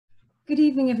Good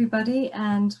evening, everybody,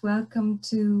 and welcome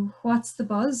to What's the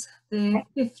Buzz, the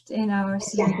fifth in our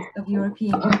series of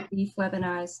European beef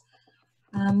webinars.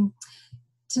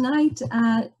 Tonight,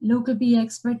 local bee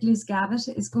expert Liz Gabbett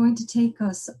is going to take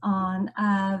us on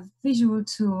a visual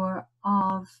tour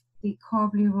of the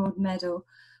Corbally Road Meadow,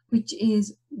 which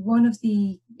is one of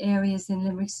the areas in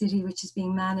Limerick City which is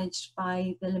being managed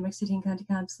by the Limerick City and County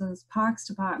Council's Parks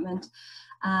Department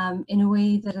in a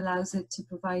way that allows it to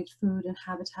provide food and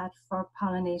habitat for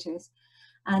pollinators.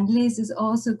 And Liz is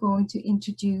also going to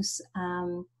introduce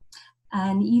an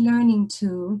e-learning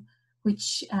tool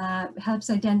which helps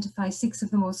identify 6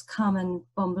 of the most common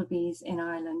bumblebees in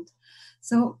Ireland.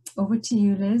 So over to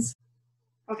you, Liz.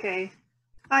 Okay.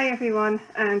 Hi, everyone,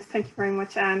 and thank you very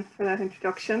much, Anne, for that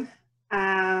introduction.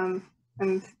 And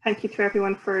thank you to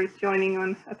everyone for joining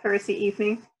on a Thursday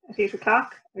evening at 8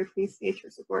 o'clock. I appreciate your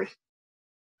support.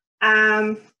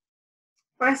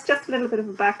 First, just a little bit of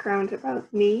a background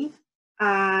about me.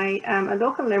 I am a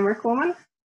local Limerick woman.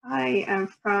 I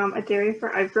am from a dairy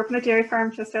farm. I grew up on a dairy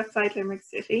farm just outside Limerick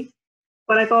City,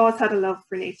 but I've always had a love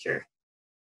for nature.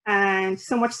 And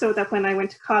so much so that when I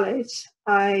went to college,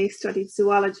 I studied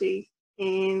zoology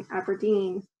in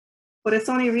Aberdeen. But it's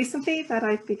only recently that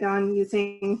I've begun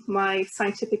using my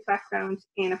scientific background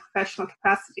in a professional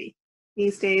capacity.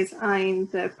 These days, I'm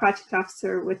the project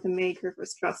officer with the Maid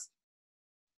Rivers Trust.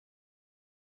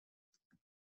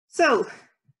 So,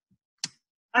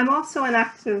 I'm also an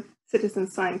active citizen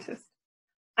scientist.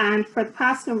 And for the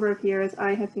past number of years,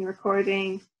 I have been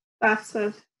recording bats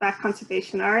with Bat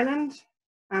Conservation Ireland,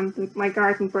 and my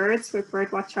garden birds with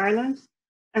Birdwatch Ireland.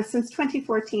 And since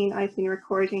 2014, I've been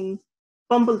recording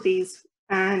bumblebees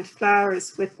and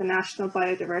flowers with the National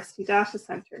Biodiversity Data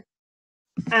Centre.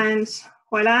 And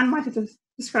while Anne might have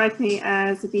described me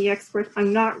as a bee expert,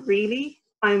 I'm not really.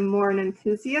 I'm more an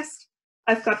enthusiast.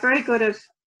 I've got very good at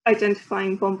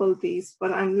identifying bumblebees,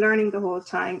 but I'm learning the whole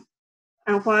time.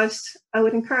 And what I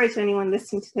would encourage anyone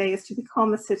listening today is to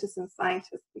become a citizen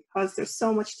scientist, because there's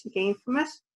so much to gain from it.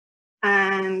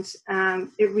 And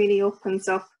it really opens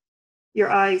up your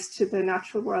eyes to the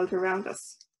natural world around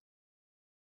us.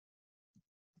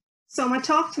 So my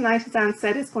talk tonight, as Anne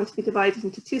said, is going to be divided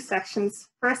into 2 sections.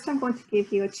 First, I'm going to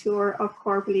give you a tour of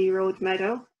Corbally Road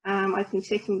Meadow. I've been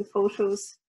taking the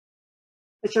photos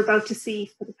that you're about to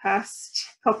see for the past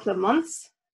couple of months,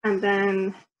 and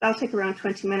then that'll take around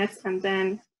 20 minutes. And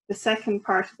then the second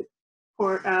part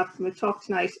of my talk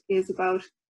tonight is about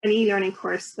an e-learning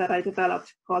course that I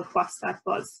developed called What's That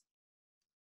Buzz?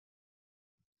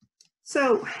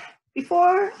 So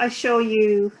before I show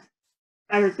you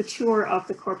the tour of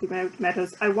the Corbally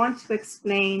Meadows, I want to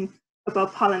explain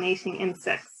about pollinating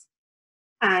insects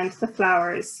and the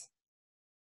flowers.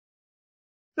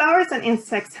 Flowers and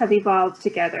insects have evolved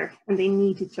together and they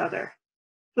need each other.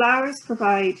 Flowers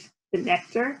provide the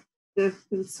nectar, the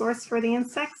food source for the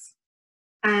insects,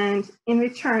 and in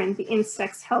return, the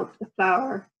insects help the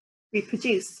flower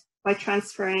reproduce by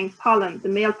transferring pollen, the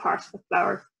male part of the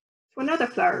flower, to another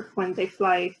flower when they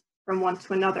fly from one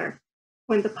to another.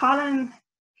 When the pollen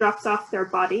drops off their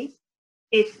body,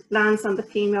 it lands on the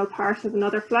female part of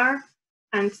another flower,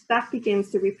 and that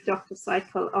begins the reproductive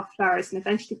cycle of flowers and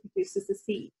eventually produces a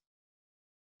seed.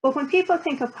 But when people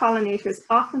think of pollinators,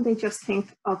 often they just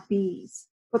think of bees.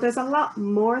 But there's a lot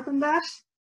more than that.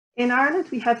 In Ireland,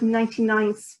 we have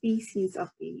 99 species of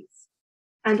bees,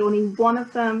 and only one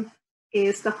of them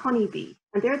is the honeybee,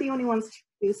 and they're the only ones to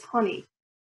produce honey.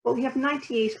 But we have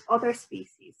 98 other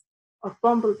species of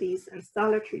bumblebees and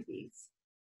solitary bees,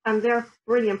 and they're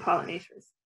brilliant pollinators.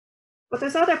 But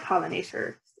there's other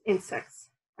pollinator insects,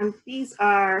 and these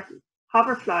are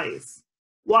hoverflies,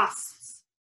 wasps,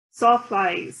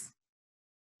 sawflies,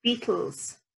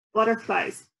 beetles,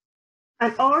 butterflies,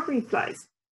 and augury flies.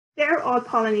 They're all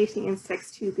pollinating insects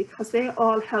too, because they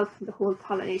all help in the whole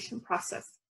pollination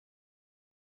process.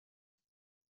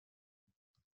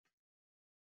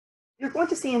 You're going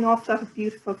to see an awful lot of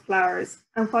beautiful flowers,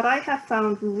 and what I have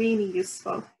found really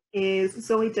useful is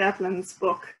Zoe Devlin's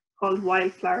book called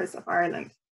Wildflowers of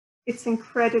Ireland. It's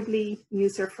incredibly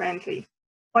user-friendly.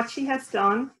 What she has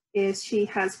done is she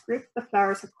has grouped the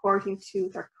flowers according to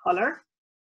their color.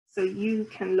 So you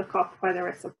can look up whether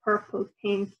it's a purple,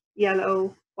 pink,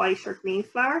 yellow, white, or green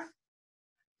flower.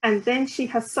 And then she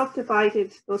has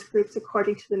subdivided those groups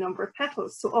according to the number of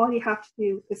petals. So all you have to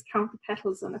do is count the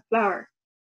petals on a flower.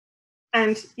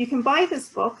 And you can buy this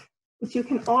book, but you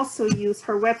can also use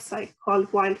her website called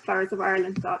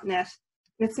wildflowersofIreland.net.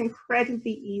 And it's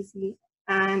incredibly easy,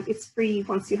 and it's free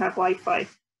once you have Wi-Fi.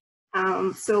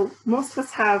 So most of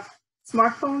us have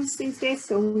smartphones these days,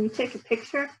 so when you take a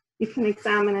picture, you can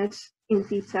examine it in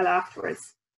detail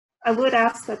afterwards. I would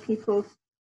ask that people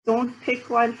don't pick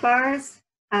wildflowers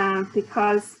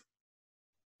because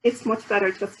it's much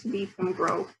better just to leave them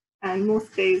grow. And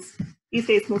these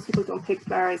days, most people don't pick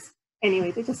flowers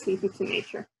anyway, they just leave it to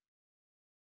nature.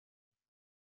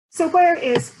 So where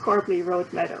is Corbally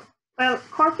Road Meadow? Well,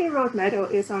 Corbally Road Meadow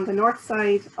is on the north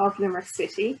side of Limerick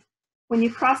City. When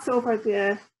you cross over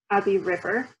the Abbey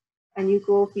River and you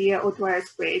go via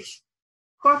O'Dwyer's Bridge,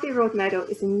 Corbally Road Meadow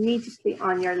is immediately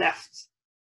on your left.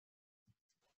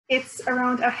 It's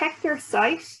around a hectare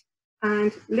site,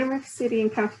 and Limerick City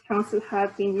and County Council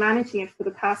have been managing it for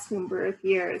the past number of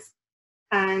years,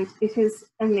 and it is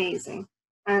amazing,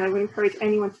 and I would encourage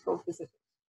anyone to go visit it.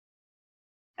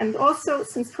 And also,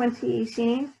 since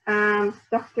 2018,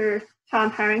 Dr.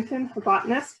 Tom Harrington, a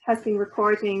botanist, has been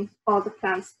recording all the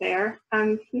plants there,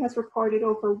 and he has recorded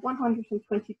over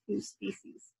 122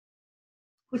 species,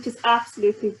 which is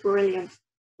absolutely brilliant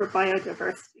for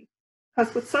biodiversity.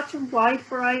 Because with such a wide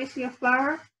variety of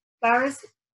flowers,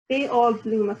 they all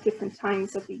bloom at different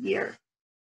times of the year.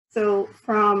 So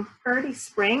from early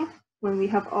spring, when we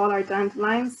have all our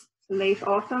dandelions, to late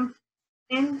autumn,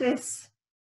 in this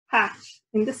patch,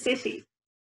 in the city,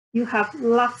 you have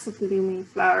lots of blooming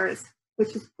flowers,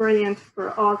 which is brilliant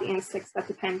for all the insects that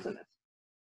depend on it.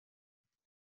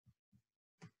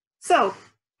 So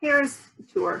here's the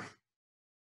tour.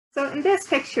 So in this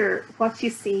picture, what you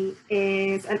see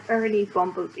is an early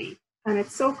bumblebee, and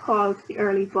it's so called the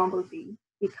early bumblebee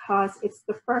because it's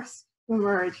the first to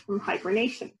emerge from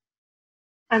hibernation.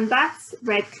 And that's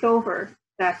red clover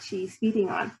that she's feeding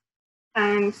on.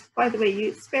 And by the way,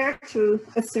 it's fair to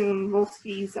assume most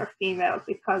bees are female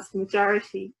because the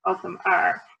majority of them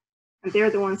are. And they're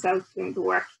the ones out doing the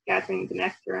work, gathering the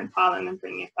nectar and pollen and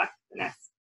bringing it back to the nest.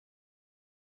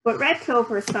 But red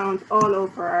clover is found all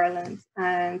over Ireland,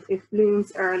 and it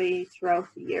blooms early throughout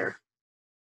the year.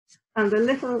 And the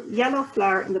little yellow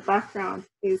flower in the background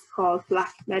is called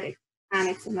black medic, and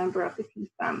it's a member of the pea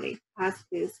family, as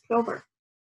is clover.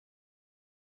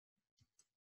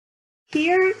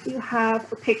 Here you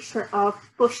have a picture of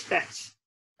bushvetch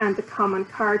and the common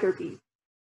carder bee.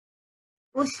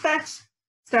 Bushvetch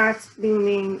starts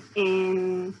blooming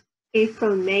in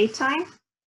April, May time,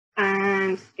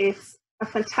 and it's a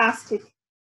fantastic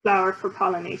flower for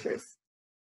pollinators.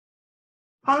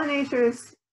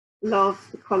 Pollinators love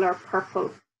the color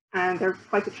purple, and they're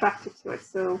quite attracted to it.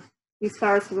 So these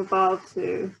flowers have evolved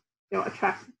to,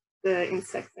 attract the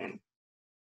insects in.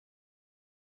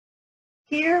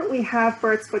 Here we have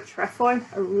bird's foot trefoil,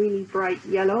 a really bright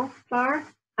yellow flower,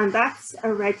 and that's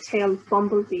a red-tailed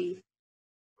bumblebee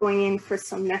going in for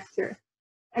some nectar.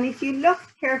 And if you look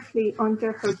carefully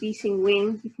under her beating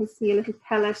wing, you can see a little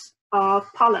pellet of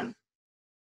pollen.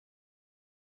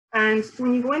 And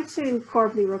when you go into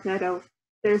Corbally Road Meadow,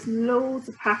 there's loads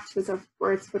of patches of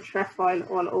bird's foot trefoil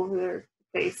all over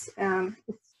the place.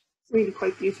 It's really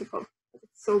quite beautiful.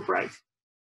 It's so bright.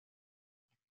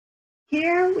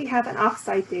 Here we have an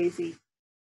oxeye daisy,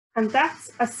 and that's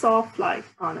a sawfly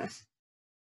on it.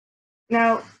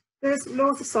 Now, there's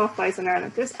loads of sawflies in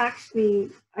Ireland. There's actually,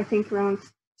 I think, around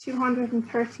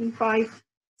 235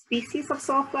 species of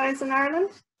sawflies in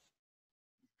Ireland.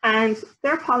 And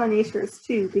they're pollinators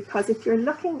too, because if you're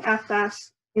looking at that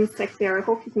insect there, I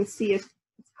hope you can see it,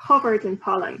 it's covered in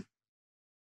pollen.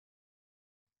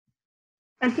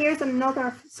 And here's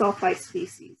another sawfly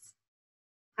species,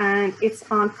 and it's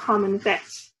on common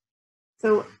vetch.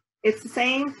 So it's the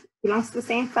same, belongs to the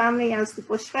same family as the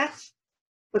bushvetch,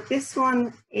 but this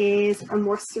one is a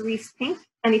more cerise pink.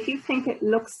 And if you think it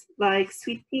looks like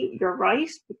sweet pea, you're right,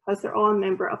 because they're all a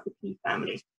member of the pea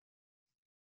family.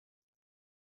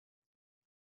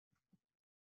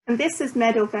 And this is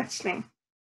meadow vetchling.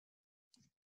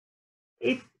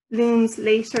 It blooms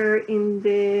later in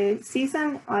the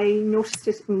season. I noticed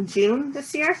it in June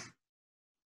this year.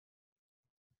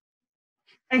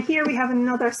 And here we have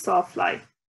another sawfly.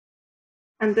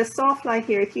 And the sawfly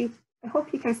here, I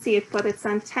hope you can see it, but its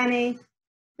antennae,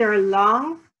 they're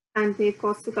long, and they've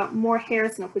also got more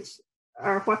hairs in it, which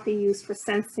are what they use for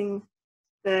sensing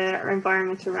the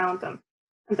environment around them.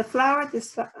 And the flower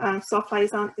this sawfly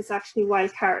is on is actually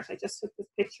wild carrot. I just took this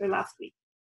picture last week.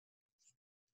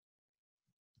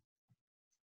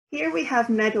 Here we have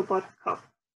meadow buttercup.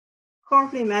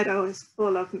 Corbally Meadow is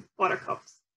full of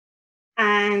buttercups.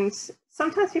 And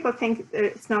sometimes people think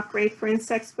it's not great for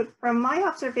insects, but from my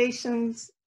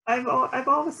observations, I've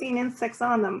always seen insects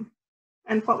on them.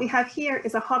 And what we have here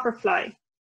is a hoverfly.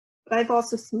 But I've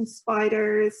also seen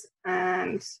spiders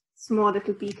and small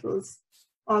little beetles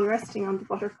all resting on the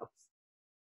buttercups.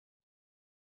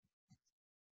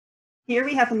 Here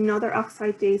we have another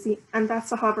oxeye daisy, and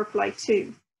that's a hoverfly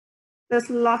too. There's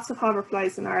lots of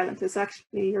hoverflies in Ireland. There's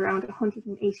actually around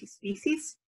 180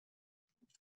 species,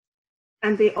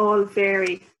 and they all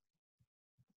vary,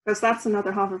 because that's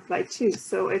another hoverfly too.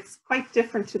 So it's quite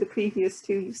different to the previous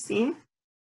two you've seen.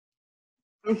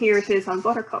 And here it is on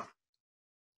Buttercup.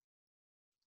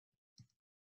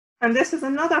 And this is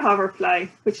another hoverfly,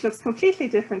 which looks completely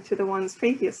different to the ones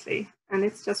previously, and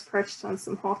it's just perched on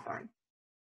some hawthorn.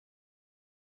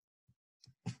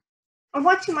 And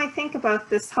what you might think about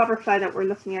this hoverfly that we're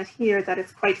looking at here, that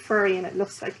it's quite furry and it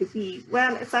looks like a bee.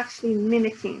 Well, it's actually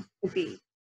mimicking a bee.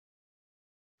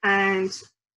 And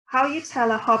how you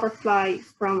tell a hoverfly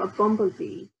from a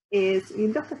bumblebee is you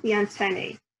look at the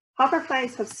antennae.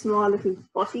 Hoverflies have small little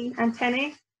butty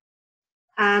antennae.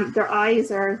 Their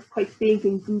eyes are quite big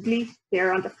and googly.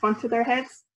 They're on the front of their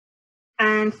heads,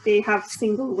 and they have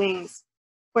single wings.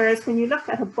 Whereas when you look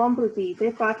at a bumblebee,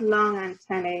 they've got long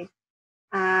antennae,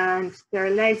 and their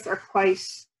legs are quite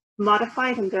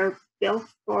modified, and they're built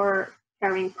for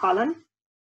carrying pollen.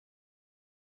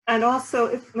 And also,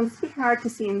 it's a bit hard to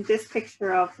see in this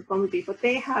picture of the bumblebee, but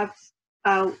they have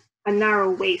a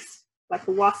narrow waist, like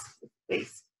a wasp's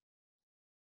waist.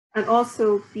 And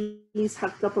also, bees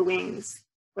have double wings,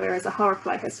 whereas a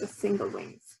hoverfly has just single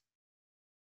wings.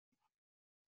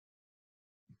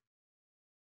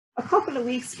 A couple of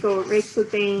weeks ago, Rachel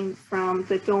Bain from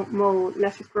the Don't Mow,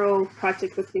 Let It Grow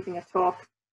project was giving a talk,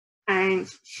 and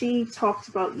she talked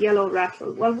about yellow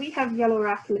rattle. Well, we have yellow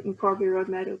rattle in Corbally Road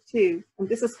Meadow too, and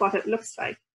this is what it looks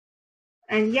like.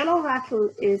 And yellow rattle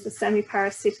is a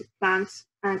semi-parasitic plant,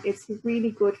 and it's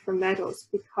really good for meadows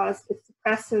because it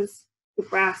suppresses the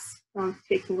grass from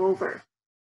taking over.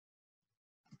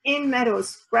 In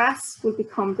meadows, grass will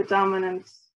become the dominant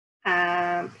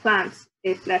plant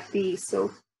if left be.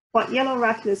 So what yellow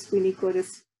rattle is really good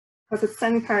is, because it's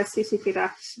semi-parasitic, it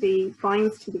actually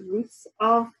binds to the roots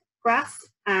of grass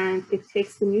and it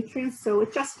takes the nutrients. So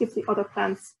it just gives the other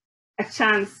plants a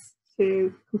chance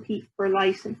to compete for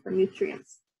light and for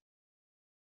nutrients.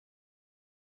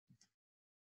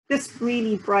 This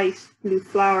really bright blue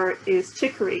flower is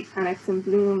chicory, and it's in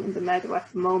bloom in the meadow at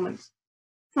the moment.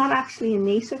 It's not actually a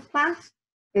native plant.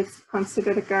 It's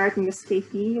considered a garden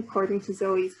escapee according to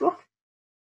Zoe's book.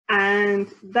 And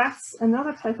that's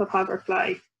another type of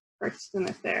hoverfly perched in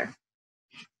it there.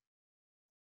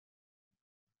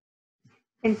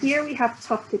 And here we have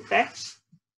tufted vetch.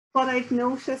 What I've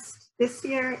noticed this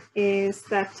year is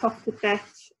that tufted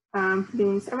vetch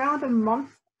blooms around a month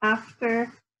after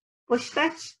bush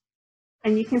vetch.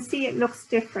 And you can see it looks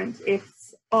different.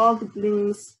 It's all the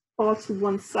blooms fall to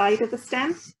one side of the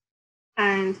stem,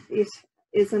 and it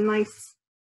is a nice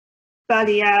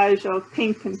balayage of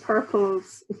pink and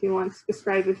purples, if you want to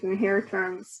describe it in hair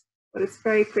terms. But it's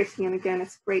very pretty, and again,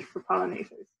 it's great for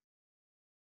pollinators.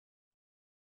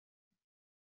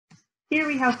 Here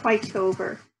we have white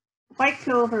clover. White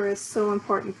clover is so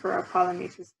important for our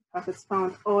pollinators because it's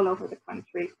found all over the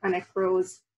country, and it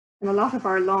grows in a lot of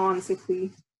our lawns if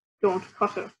we don't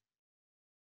cut it.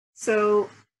 So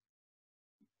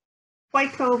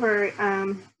white clover,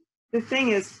 the thing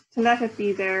is to let it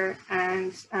be there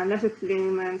and let it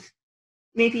bloom, and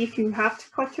maybe if you have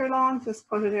to cut your lawn, just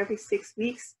cut it every 6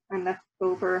 weeks and let the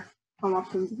clover come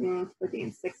up and bloom for the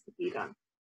insects to feed on.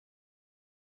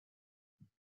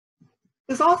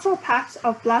 There's also a patch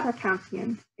of bladder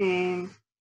campion in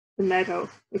the meadow,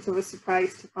 which I was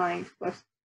surprised to find, but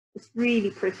it's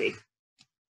really pretty.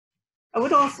 I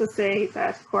would also say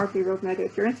that Corbally Road Meadow,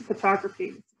 if you're into photography,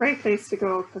 it's a great place to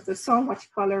go because there's so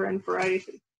much colour and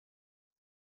variety.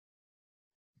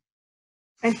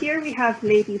 And here we have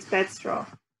Lady's Bedstraw.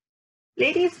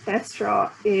 Lady's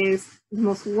Bedstraw is the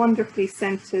most wonderfully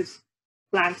scented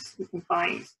plant you can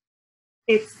find.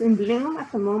 It's in bloom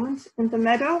at the moment in the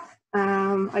meadow.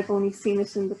 I've only seen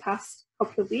it in the past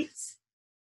couple of weeks.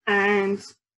 And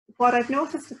what I've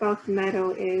noticed about the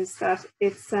meadow is that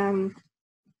it's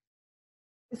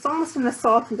almost an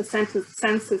assault on the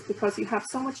senses because you have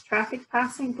so much traffic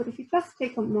passing, but if you just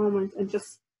take a moment and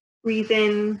just breathe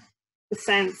in the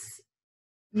scents,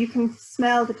 you can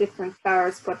smell the different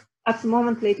flowers, but at the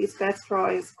moment, Lady's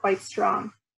Bedstraw is quite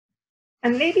strong.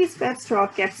 And Lady's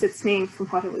Bedstraw gets its name from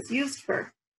what it was used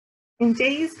for. In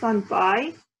days gone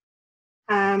by,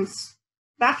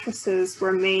 mattresses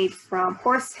were made from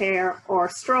horsehair or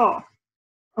straw.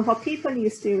 And what people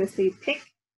used to do is they'd pick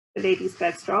the Lady's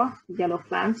Bedstraw, the yellow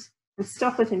plant, and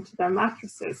stuff it into their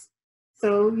mattresses.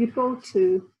 So you'd go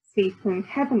to sleep in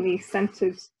heavenly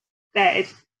scented bed,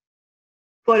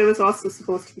 but it was also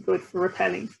supposed to be good for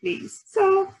repelling fleas.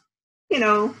 So, you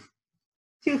know,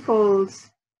 twofold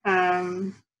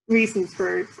reasons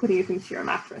for putting it into your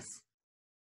mattress.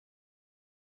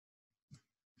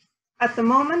 At the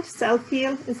moment,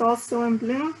 self-heal is also in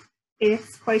bloom.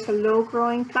 It's quite a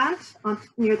low-growing plant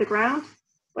near the ground,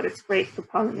 but it's great for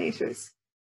pollinators.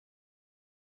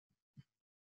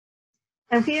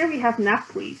 And here we have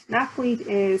knapweed. Knapweed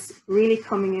is really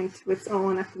coming into its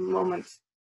own at the moment.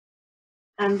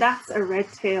 And that's a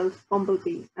red-tailed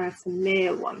bumblebee, and it's a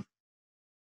male one.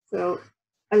 So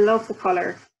I love the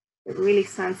color. It really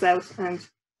stands out. And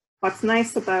what's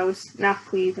nice about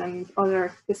knapweed and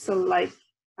other thistle-like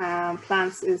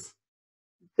plants is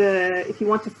if you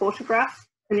want to photograph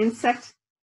an insect,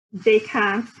 they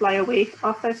can't fly away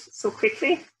off it so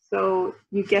quickly. So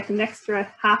you get an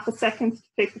extra half a second to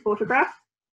take the photograph.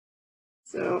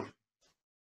 So,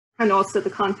 and also the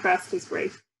contrast is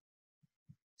great.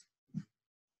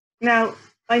 Now,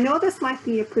 I know this might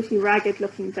be a pretty ragged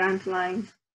looking dandelion,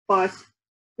 but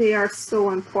they are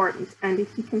so important. And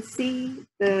if you can see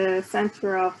the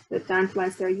center of the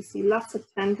dandelions there, you see lots of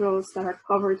tendrils that are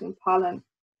covered in pollen.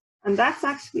 And that's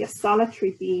actually a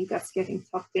solitary bee that's getting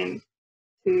tucked in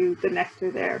to the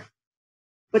nectar there.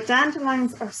 But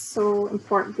dandelions are so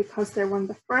important because they're one of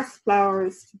the first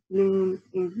flowers to bloom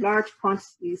in large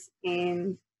quantities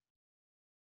in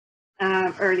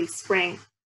early spring.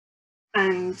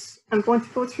 And I'm going to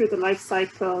go through the life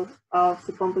cycle of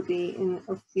the bumblebee in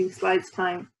a few slides'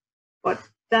 time. But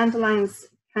dandelions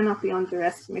cannot be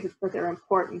underestimated for their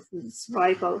importance in the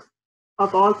survival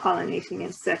of all pollinating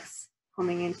insects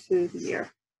coming into the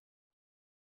year.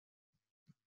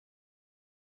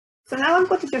 So now I'm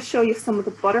going to just show you some of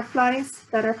the butterflies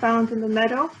that are found in the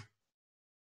meadow.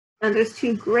 And there's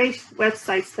two great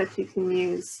websites that you can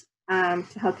use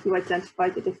to help you identify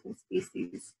the different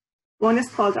species. One is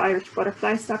called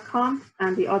irishbutterflies.com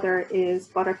and the other is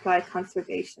Butterfly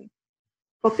Conservation.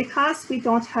 But because we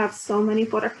don't have so many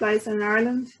butterflies in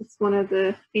Ireland, it's one of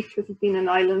the features of being an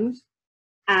island.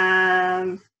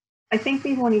 I think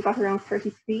we've only got around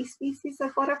 33 species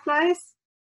of butterflies.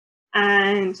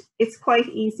 And it's quite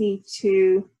easy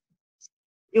to,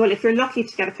 well, if you're lucky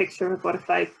to get a picture of a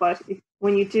butterfly, but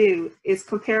when you do, is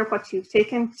compare what you've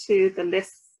taken to the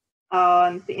lists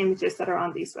on the images that are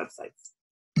on these websites.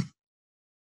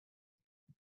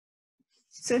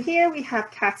 So here we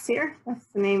have cat's ear. That's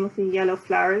the name of the yellow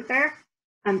flower there.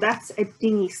 And that's a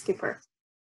dingy skipper.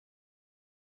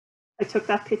 I took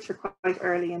that picture quite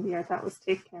early in the year. That was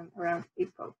taken around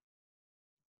April.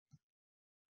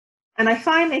 And I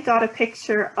finally got a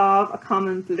picture of a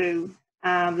common blue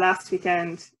last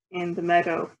weekend in the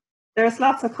meadow. There's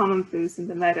lots of common blues in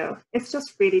the meadow. It's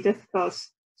just really difficult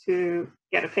to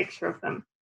get a picture of them.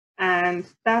 And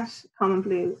that common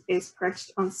blue is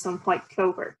perched on some white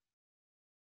clover.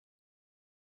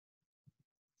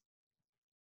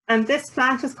 And this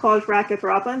plant is called ragged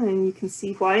robin, and you can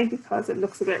see why, because it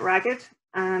looks a bit ragged.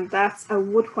 And that's a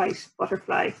wood white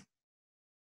butterfly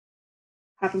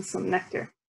having some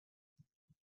nectar.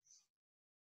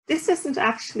 This isn't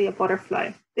actually a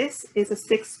butterfly. This is a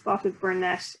six-spotted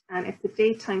burnet, and it's a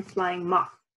daytime flying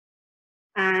moth.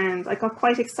 And I got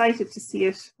quite excited to see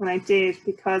it when I did,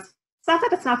 because it's not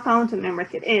that it's not found in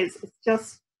Limerick, it is. It's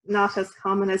just not as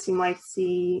common as you might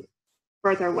see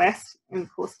further west in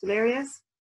coastal areas,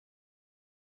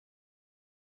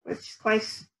 which is quite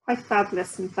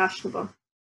fabulous and fashionable.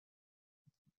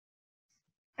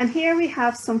 And here we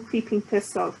have some creeping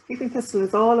thistle. Creeping thistle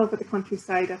is all over the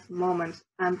countryside at the moment,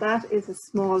 and that is a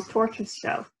small tortoise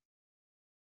shell.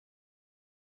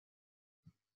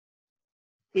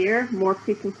 Here, more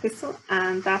creeping thistle,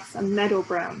 and that's a meadow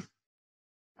brown.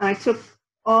 And I took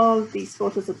all these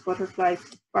photos of butterflies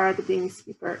bar the dingy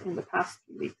skipper in the past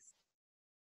few weeks.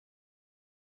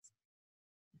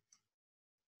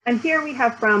 And here we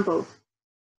have bramble.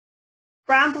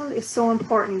 Bramble is so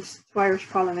important to Irish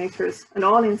pollinators and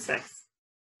all insects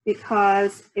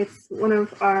because it's one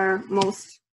of our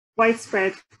most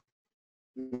widespread.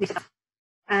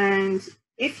 And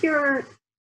if you're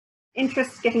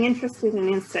getting interested in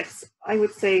insects, I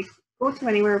would say go to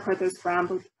anywhere where there's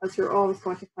bramble because you're always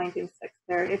going to find insects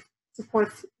there. It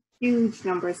supports huge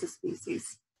numbers of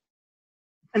species.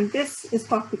 And this is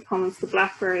what becomes the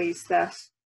blackberries that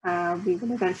we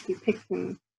will eventually pick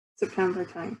in September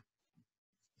time.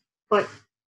 But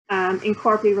in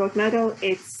Corbally Road Meadow,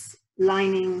 it's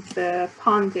lining the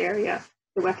pond area,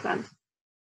 the wetland.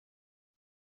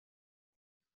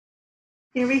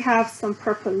 Here we have some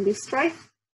purple loosestrife.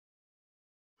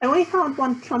 I only found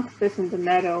one clump of it in the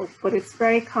meadow, but it's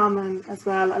very common as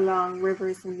well along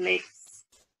rivers and lakes.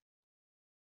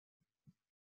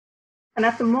 And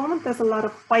at the moment, there's a lot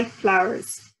of white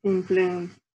flowers in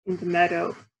bloom in the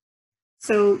meadow.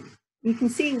 So you can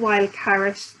see wild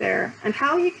carrot there, and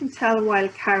how you can tell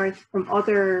wild carrot from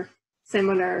other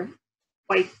similar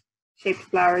white shaped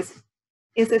flowers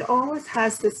is it always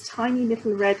has this tiny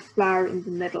little red flower in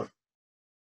the middle.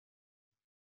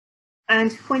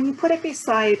 And when you put it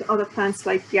beside other plants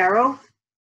like yarrow,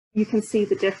 you can see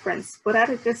the difference. But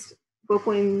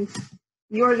when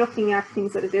you're looking at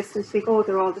things at a distance, you think, oh,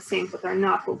 they're all the same, but they're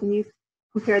not. But when you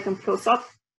compare them close up,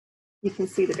 you can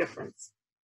see the difference.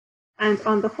 And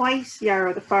on the white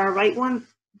yarrow, the far right one,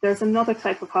 there's another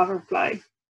type of hoverfly.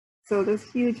 So there's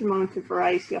a huge amount of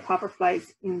variety of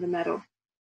hoverflies in the meadow.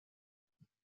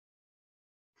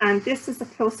 And this is a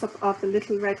close-up of the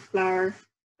little red flower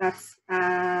that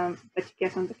you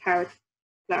get on the carrot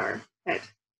flower head.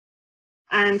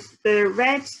 And the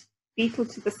red beetle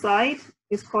to the side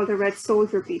is called a red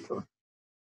soldier beetle,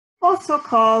 also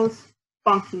called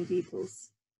bonking beetles,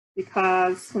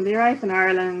 because when they arrive in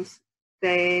Ireland,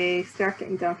 they start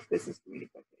getting down to business really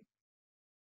quickly.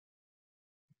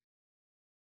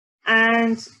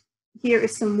 And here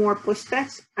is some more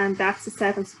bushvet, and that's a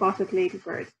 7-spotted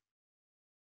ladybird.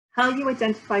 How you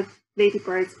identify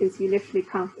ladybirds is you literally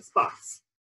count the spots.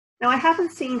 Now, I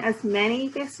haven't seen as many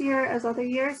this year as other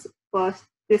years, but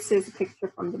this is a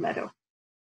picture from the meadow.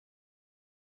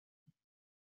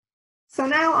 So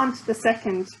now on to the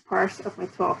second part of my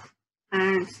talk,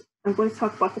 and I'm going to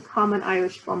talk about the common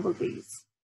Irish bumblebees.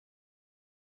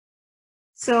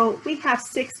 So we have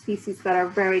 6 species that are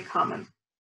very common.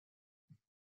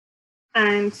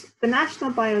 And the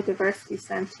National Biodiversity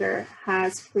Centre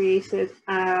has created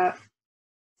a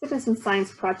citizen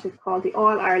science project called the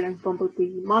All Ireland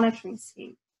Bumblebee Monitoring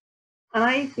Scheme. And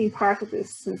I've been part of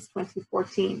this since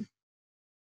 2014.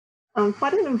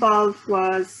 What it involved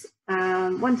was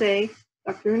one day,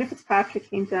 Dr. Una Fitzpatrick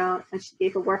came down and she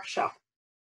gave a workshop.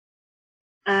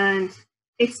 And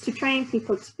it's to train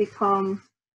people to become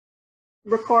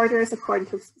recorders according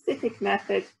to a specific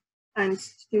method and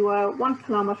to do a 1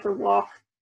 kilometre walk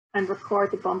and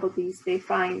record the bumblebees they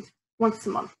find once a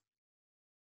month.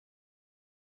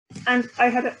 And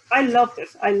I loved it.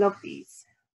 I love bees.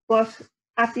 But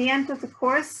at the end of the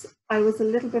course, I was a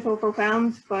little bit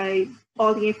overwhelmed by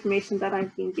all the information that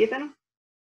I've been given.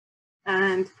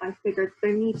 And I figured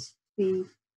there needs to be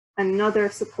another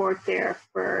support there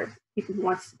for people who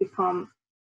want to become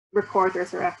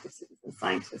recorders or active citizen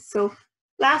scientists. So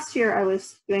last year, I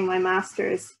was doing my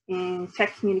master's in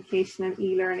tech communication and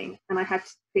e-learning, and I had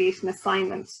to create an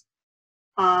assignment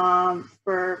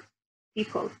for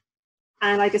people.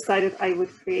 And I decided I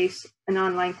would create an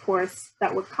online course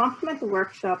that would complement the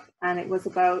workshop, and it was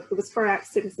for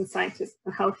citizen scientists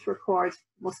and how to record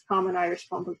the most common Irish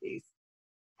bumblebees.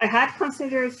 I had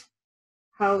considered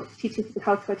teaching people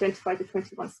how to identify the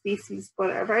 21 species, but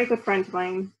a very good friend of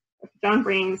mine, Dr. John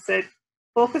Breen, said,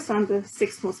 focus on the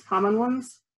 6 most common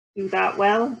ones, do that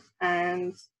well,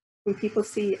 and when people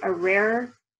see a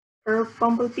rare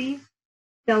bumblebee,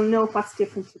 they'll know what's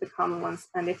different to the common ones.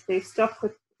 And if they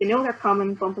know they're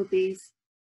common bumblebees,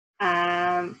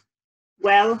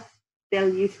 well,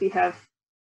 they'll usually have,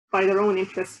 by their own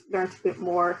interest, learned a bit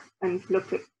more and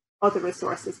looked at other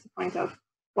resources to find out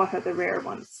what are the rare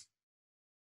ones.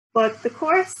 But the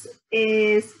course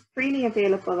is freely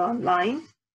available online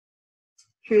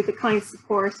through the kind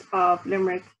support of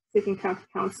Limerick City and County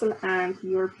Council and the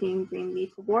European Green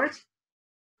Leaf Award.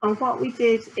 And what we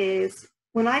did is,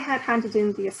 when I had handed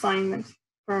in the assignment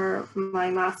for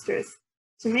my master's,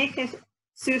 to make it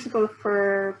suitable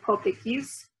for public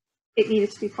use, it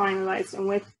needed to be finalised. And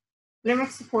with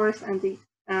Limerick support and the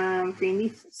Green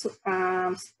Leaf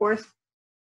support,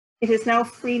 it is now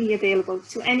freely available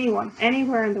to anyone,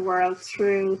 anywhere in the world,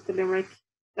 through the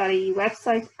Limerick.ie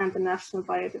website and the National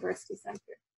Biodiversity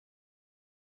Centre.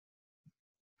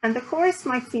 And the course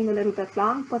might seem a little bit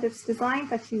long, but it's designed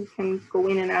that you can go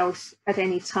in and out at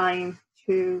any time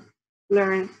to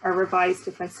learn or revise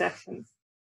different sections.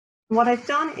 And what I've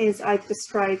done is I've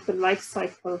described the life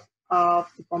cycle of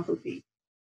the bumblebee,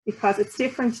 because it's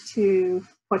different to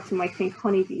what you might think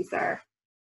honeybees are.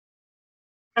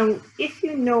 And if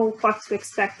you know what to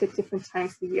expect at different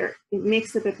times of the year, it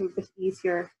makes it a little bit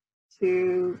easier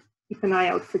to keep an eye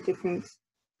out for different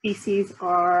species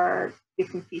or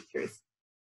different features.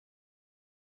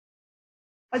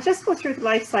 I'll just go through the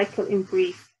life cycle in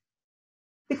brief.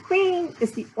 The queen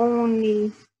is the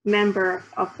only member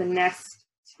of the nest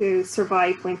to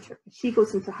survive winter. She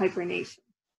goes into hibernation.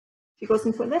 She goes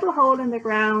into a little hole in the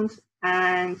ground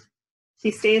and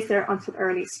she stays there until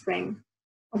early spring.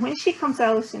 And when she comes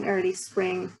out in early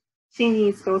spring, she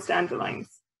needs those dandelions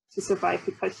to survive,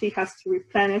 because she has to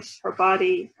replenish her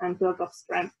body and build up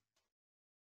strength.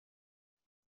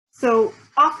 So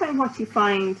often what you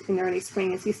find in early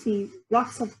spring is you see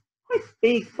lots of quite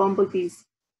big bumblebees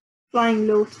flying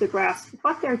low to the grass.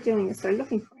 What they're doing is they're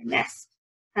looking for a nest.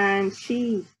 And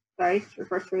she, sorry, to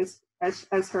refer to her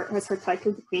as her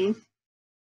title, the queen,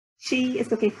 she is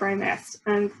looking for a nest.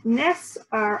 And nests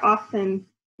are often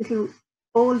little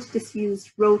old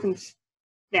disused rodent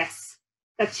nests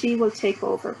that she will take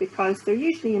over because they're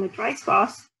usually in a dry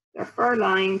spot, they're fur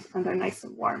lined, and they're nice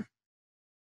and warm.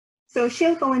 So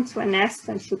she'll go into a nest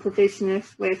and she'll provision it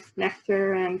with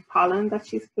nectar and pollen that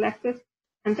she's collected,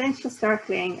 and then she'll start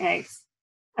laying eggs.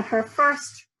 And her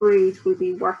first brood will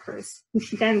be workers, who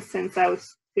she then sends out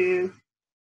to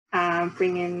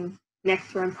bring in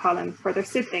nectar and pollen for their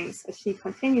siblings as she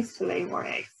continues to lay more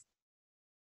eggs.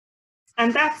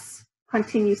 And that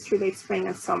continues through late spring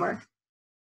and summer.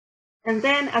 And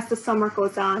then as the summer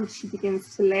goes on, she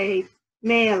begins to lay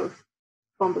male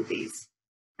bumblebees.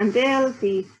 And they'll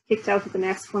be kicked out of the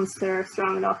nest once they're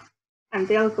strong enough, and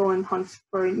they'll go and hunt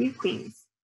for new queens.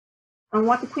 And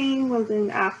what the queen will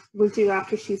do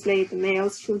after she's laid the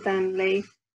males, she'll then lay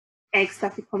eggs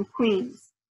that become queens.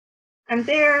 And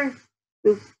they're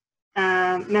the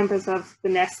members of the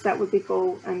nest that would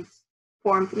go and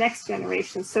form the next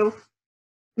generation. So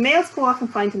males go off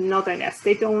and find another nest.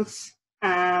 They don't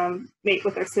mate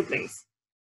with their siblings.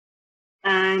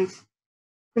 And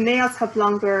the males have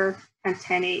longer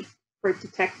antennae for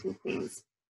detecting queens.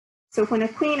 So when a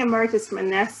queen emerges from a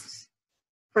nest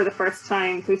for the first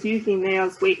time, there's usually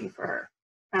males waiting for her.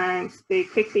 And they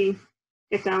quickly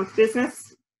get down to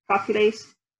business, copulate,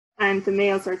 and the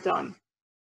males are done.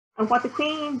 And what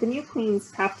the new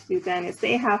queens have to do then is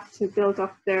they have to build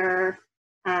up their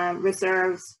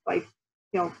reserves by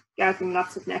gathering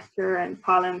lots of nectar and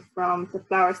pollen from the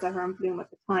flowers that are in bloom at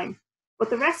the time. But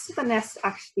the rest of the nest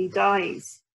actually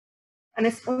dies. And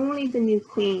it's only the new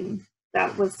queen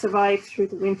that will survive through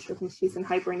the winter when she's in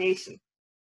hibernation.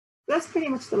 So that's pretty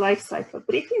much the life cycle.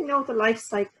 But if you know the life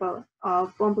cycle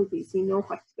of bumblebees, you know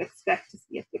what to expect to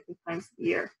see at different times of the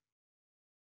year.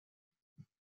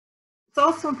 It's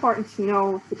also important to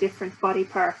know the different body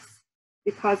parts,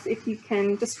 because if you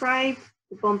can describe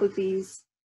the bumblebee's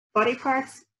body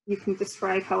parts, you can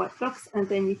describe how it looks, and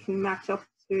then you can match up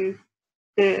to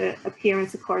the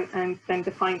appearance and then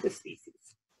define the species.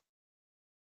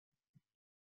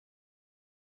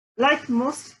 Like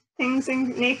most things in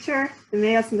nature, the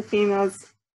males and the females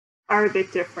are a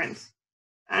bit different.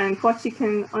 And what you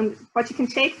can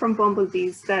take from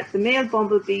bumblebees, that the male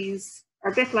bumblebees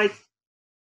are a bit like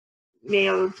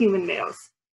male human males.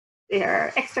 They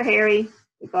are extra hairy,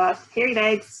 they've got hairy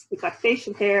legs, they've got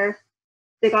facial hair,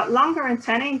 they've got longer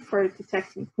antennae for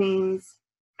detecting queens,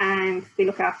 and they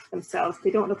look after themselves.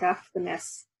 They don't look after the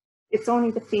nests. It's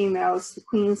only the females, the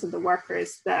queens and the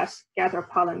workers, that gather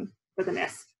pollen for the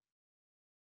nest.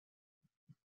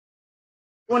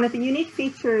 One of the unique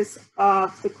features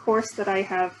of the course that I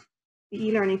have, the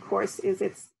e-learning course, is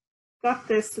it's got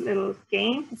this little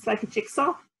game. It's like a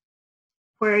jigsaw,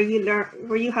 where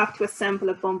you have to assemble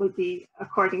a bumblebee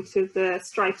according to the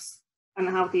stripes and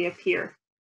how they appear.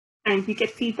 And you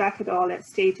get feedback at all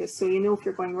stages, so you know if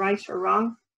you're going right or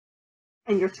wrong,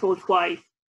 and you're told why.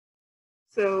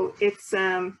 So it's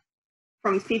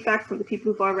from feedback from the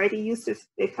people who've already used it,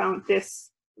 they found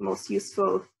this the most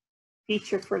useful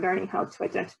feature for learning how to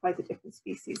identify the different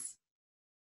species.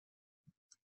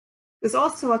 There's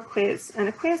also a quiz, and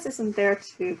a quiz isn't there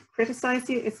to criticize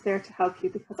you, it's there to help you,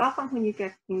 because often when you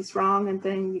get things wrong and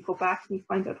then you go back and you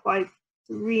find out why, it's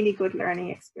a really good learning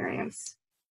experience.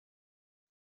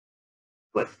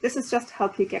 But this is just to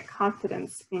help you get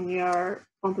confidence in your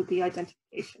bumblebee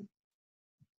identification.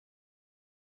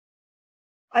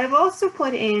 I've also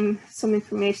put in some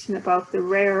information about the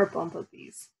rarer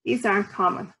bumblebees. These aren't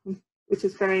common, which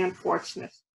is very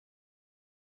unfortunate.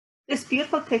 This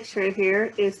beautiful picture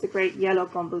here is the great yellow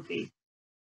bumblebee,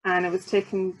 and it was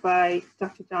taken by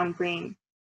Dr. John Breen.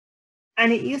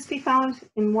 And it used to be found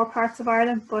in more parts of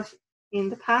Ireland, but in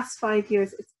the past 5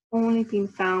 years, it's only been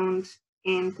found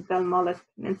in the Belmullet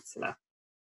Peninsula.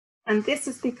 And this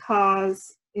is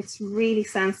because it's really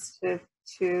sensitive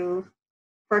to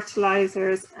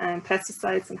fertilizers and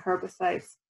pesticides and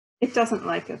herbicides. It doesn't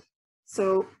like it.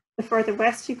 So the further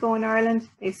west you go in Ireland,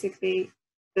 basically,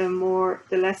 the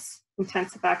less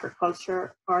intensive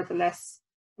agriculture or the less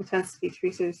intensively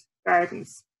treated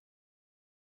gardens.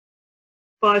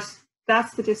 But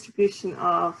that's the distribution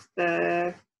of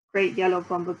the great yellow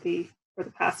bumblebee for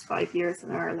the past 5 years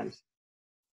in Ireland.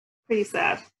 Pretty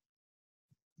sad.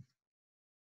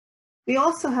 We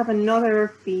also have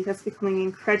another bee that's becoming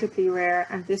incredibly rare,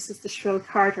 and this is the shrill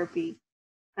carder bee.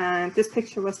 And this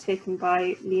picture was taken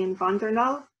by Leon van der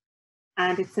Nul,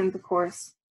 and it's in the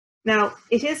course. Now,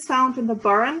 it is found in the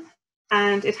Burren,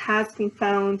 And it has been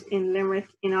found in Limerick,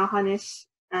 in Aughanish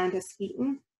and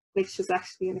Askeaton, which is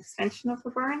actually an extension of the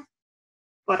burn,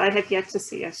 but I have yet to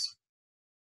see it.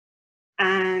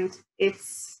 And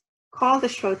it's called the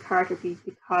shrill carter bee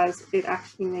because it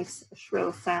actually makes a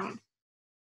shrill sound.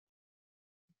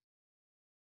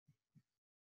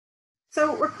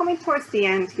 So we're coming towards the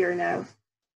end here now.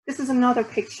 This is another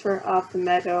picture of the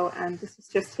meadow, and this was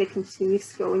just taken 2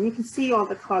 weeks ago, and you can see all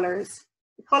the colours.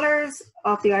 The colours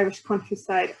of the Irish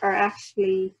countryside are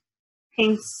actually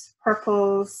pinks,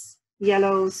 purples,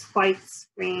 yellows, whites,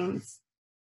 greens.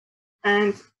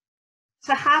 And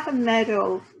to have a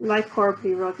meadow like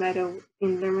Corbally Road Meadow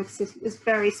in Limerick City is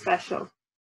very special.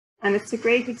 And it's a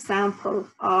great example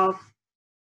of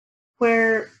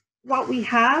what we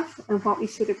have and what we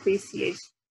should appreciate.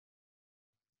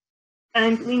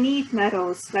 And we need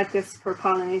meadows like this for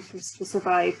pollinators to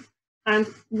survive. And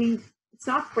it's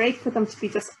not great for them to be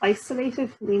just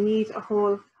isolated. We need a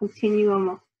whole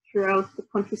continuum throughout the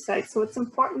countryside. So it's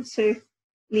important to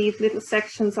leave little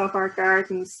sections of our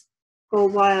gardens go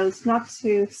wild, not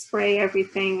to spray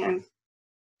everything, and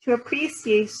to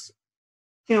appreciate,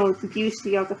 the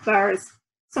beauty of the flowers.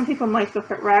 Some people might look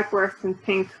at ragwort and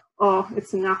think, oh,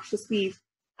 it's a noxious weed.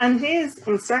 And it is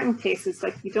in certain cases,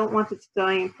 like you don't want it to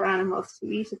die and for animals to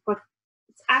eat it, but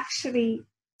it's actually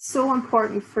so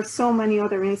important for so many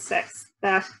other insects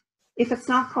that if it's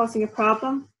not causing a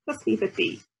problem, just leave it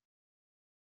be.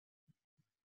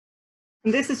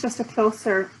 And this is just a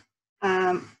closer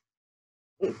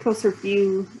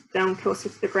view down closer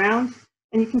to the ground.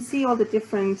 And you can see all the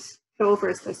different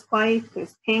clovers. There's white,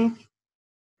 there's pink,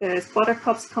 there's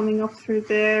buttercups coming up through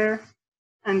there.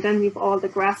 And then we've all the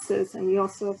grasses, and you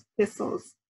also have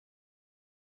thistles.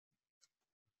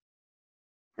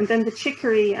 And then the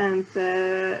chicory and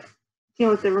the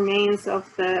remains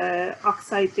of the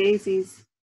oxeye daisies,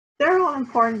 they're all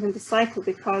important in the cycle,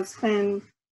 because when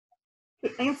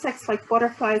insects like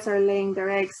butterflies are laying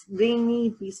their eggs, they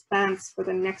need these plants for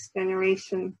the next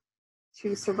generation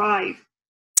to survive.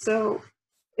 So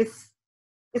it's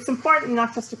important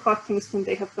not just to cut things when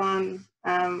they have gone,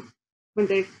 when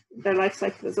their life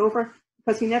cycle is over,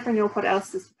 because you never know what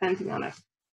else is depending on it.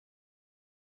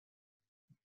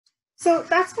 So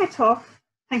that's my talk.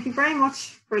 Thank you very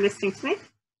much for listening to me.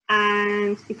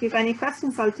 And if you have any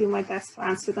questions, I'll do my best to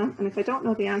answer them. And if I don't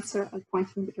know the answer, I'll point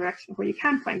you in the direction where you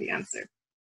can find the answer.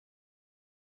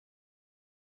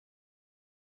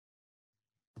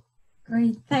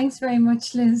 Great. Thanks very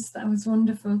much, Liz. That was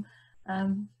wonderful.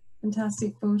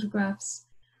 Fantastic photographs.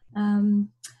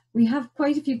 We have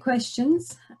quite a few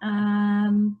questions.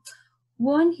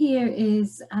 One here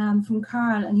is from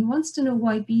Carl, and he wants to know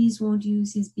why bees won't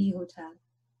use his bee hotel.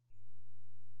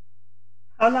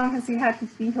 How long has he had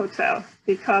his bee hotel?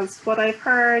 Because what I've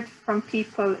heard from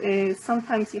people is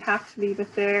sometimes you have to leave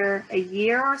it there a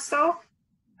year or so,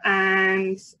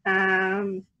 and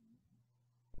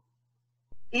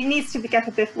it needs to get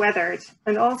a bit weathered.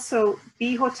 And also,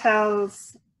 bee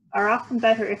hotels are often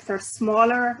better if they're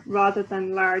smaller rather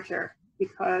than larger,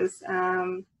 because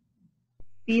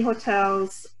bee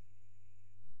hotels,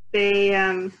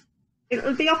 it'll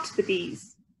be up to the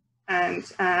bees. And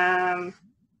I'm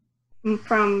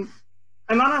on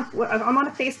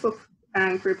a Facebook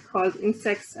group called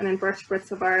Insects and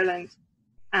Invertebrates of Ireland,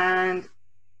 and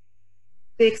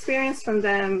the experience from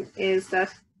them is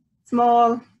that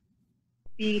small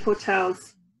bee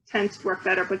hotels tend to work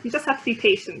better, but you just have to be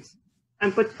patient,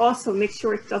 but also make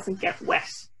sure it doesn't get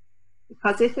wet,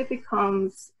 because if it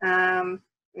becomes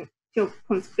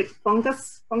becomes a bit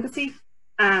fungusy,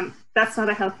 that's not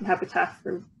a healthy habitat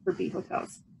for bee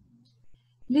hotels.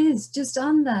 Liz, just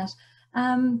on that,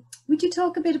 would you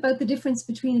talk a bit about the difference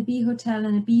between a bee hotel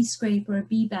and a bee scrape or a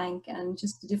bee bank, and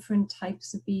just the different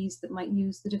types of bees that might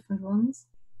use the different ones?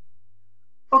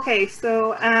 Okay,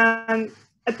 so a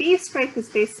bee scrape is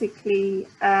basically,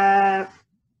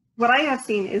 what I have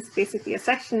seen is basically a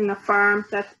section in a farm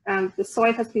that the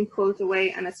soil has been pulled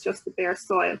away and it's just the bare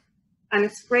soil. And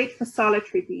it's great for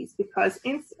solitary bees, because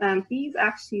bees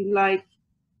actually like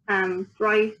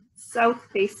dry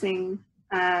south-facing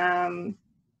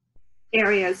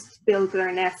areas to build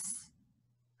their nests,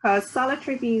 because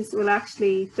solitary bees will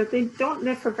actually, they don't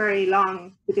live for very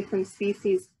long, the different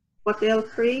species, but they'll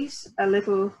create a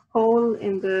little hole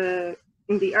in the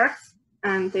earth,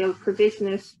 and they'll provision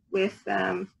it with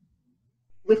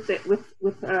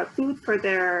food for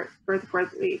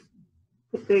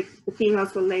the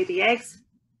females will lay the eggs.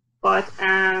 But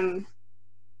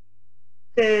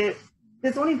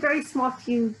there's only very small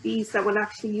few bees that will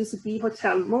actually use a bee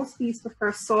hotel. Most bees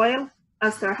prefer soil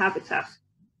as their habitat.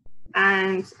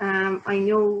 And I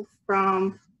know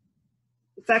from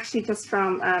it's actually just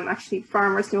from actually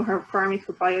farmers know how farming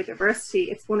for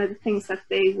biodiversity. It's one of the things that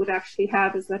they would actually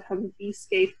have is that have a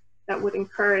beescape that would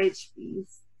encourage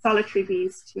bees, solitary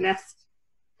bees, to nest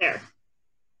there.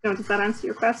 So does that answer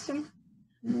your question?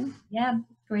 Mm-hmm. Yeah,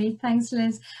 great. Thanks,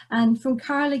 Liz. And from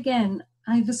Carl again,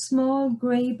 I have a small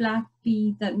grey-black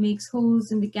bee that makes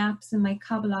holes in the gaps in my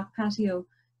cobble patio.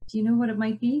 Do you know what it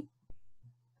might be?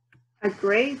 A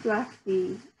grey-black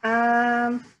bee.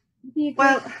 Maybe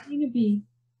a bee.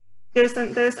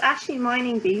 There's actually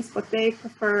mining bees, but they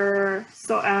prefer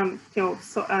soil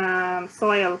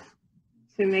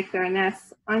to make their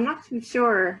nests. I'm not too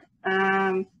sure.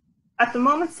 At the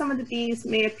moment, some of the bees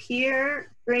may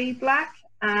appear grey-black,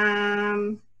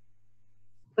 but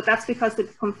that's because they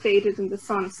become faded in the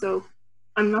sun. So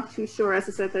I'm not too sure. As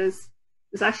I said, there's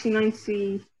actually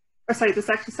there's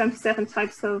actually 77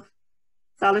 types of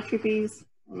solitary bees.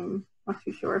 I'm not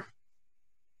too sure.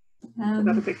 I've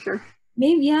got a picture.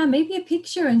 Maybe a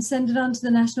picture and send it on to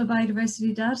the National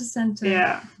Biodiversity Data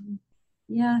Centre.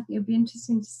 Yeah, it'd be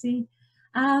interesting to see.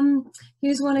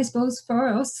 Here's one, I suppose, for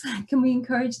us. Can we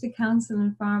encourage the council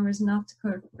and farmers not to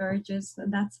cut verges?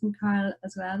 And that's from Carl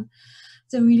as well.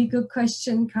 It's a really good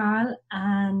question, Carl,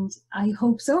 and I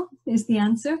hope so is the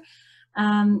answer.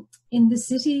 In the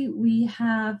city, we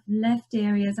have left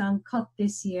areas uncut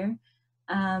this year.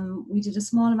 We did a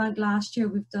small amount last year.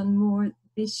 We've done more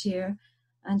this year,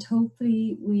 and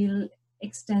hopefully we'll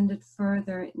extend it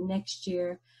further next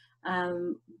year.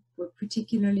 We're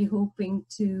particularly hoping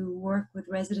to work with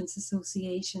residents'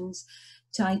 associations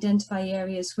to identify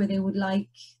areas where they would like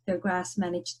their grass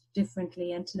managed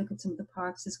differently, and to look at some of the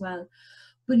parks as well.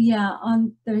 But yeah,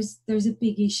 there's a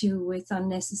big issue with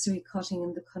unnecessary cutting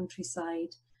in the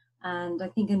countryside. And I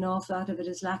think an awful lot of it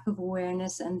is lack of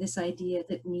awareness and this idea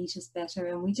that neat is better.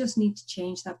 And we just need to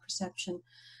change that perception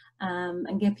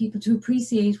and get people to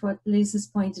appreciate what Liz has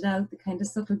pointed out, the kind of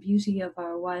subtle beauty of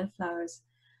our wildflowers.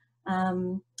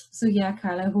 So yeah,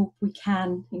 Carl, I hope we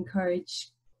can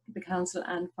encourage the council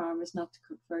and farmers not to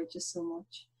cut verges so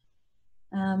much.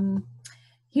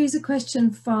 Here's a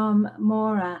question from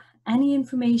Maura. Any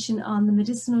information on the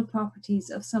medicinal properties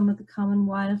of some of the common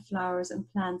wildflowers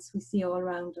and plants we see all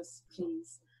around us,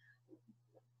 please?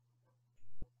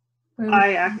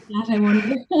 I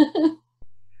wonder.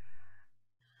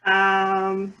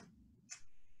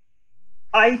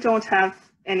 I don't have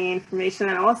any information,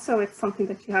 and also it's something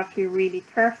that you have to be really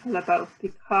careful about,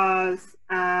 because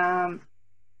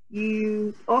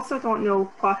you also don't know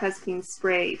what has been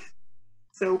sprayed.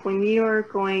 So when you're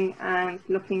going and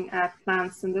looking at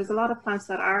plants, and there's a lot of plants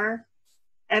that are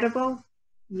edible,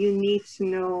 you need to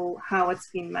know how it's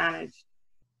been managed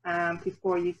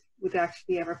before you would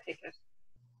actually ever pick it.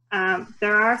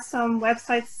 There are some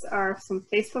websites or some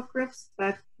Facebook groups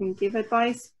that can give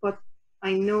advice, but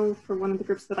I know for one of the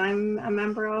groups that I'm a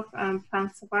member of,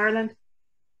 Plants of Ireland,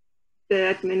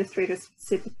 the administrator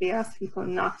specifically asked people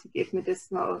not to give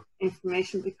medicinal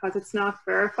information because it's not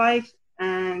verified,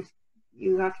 and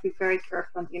you have to be very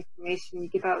careful on the information you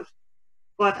give out.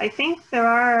 But I think there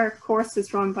are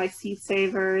courses run by Seed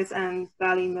Savers and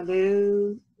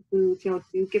Ballymaloo who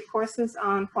do give courses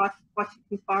on what you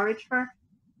can forage for.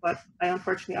 But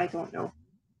unfortunately, I don't know.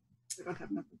 We don't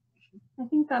have enough information. I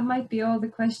think that might be all the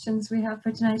questions we have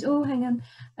for tonight. Oh, hang on.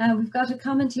 We've got a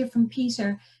comment here from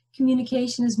Peter.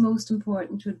 Communication is most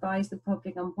important to advise the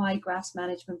public on why grass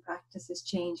management practice is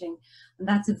changing. And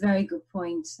that's a very good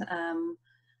point.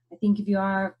 I think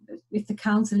if the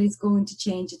council is going to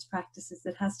change its practices,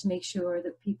 it has to make sure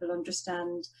that people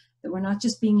understand that we're not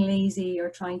just being lazy or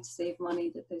trying to save money,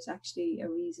 that there's actually a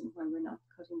reason why we're not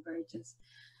cutting verges.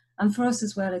 And for us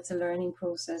as well, it's a learning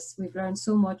process. We've learned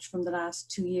so much from the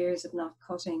last 2 years of not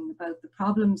cutting about the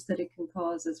problems that it can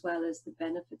cause as well as the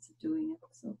benefits of doing it.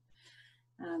 So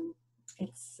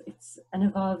it's an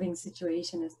evolving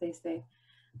situation, as they say.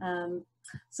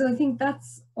 So I think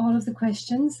that's all of the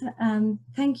questions.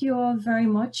 Thank you all very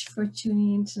much for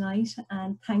tuning in tonight,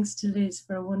 and thanks to Liz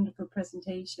for a wonderful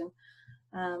presentation.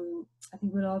 I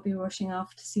think we'll all be rushing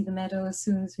off to see the meadow as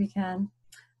soon as we can.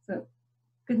 So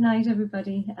good night,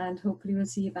 everybody, and hopefully we'll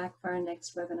see you back for our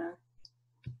next webinar.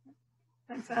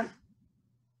 Thanks, Anne.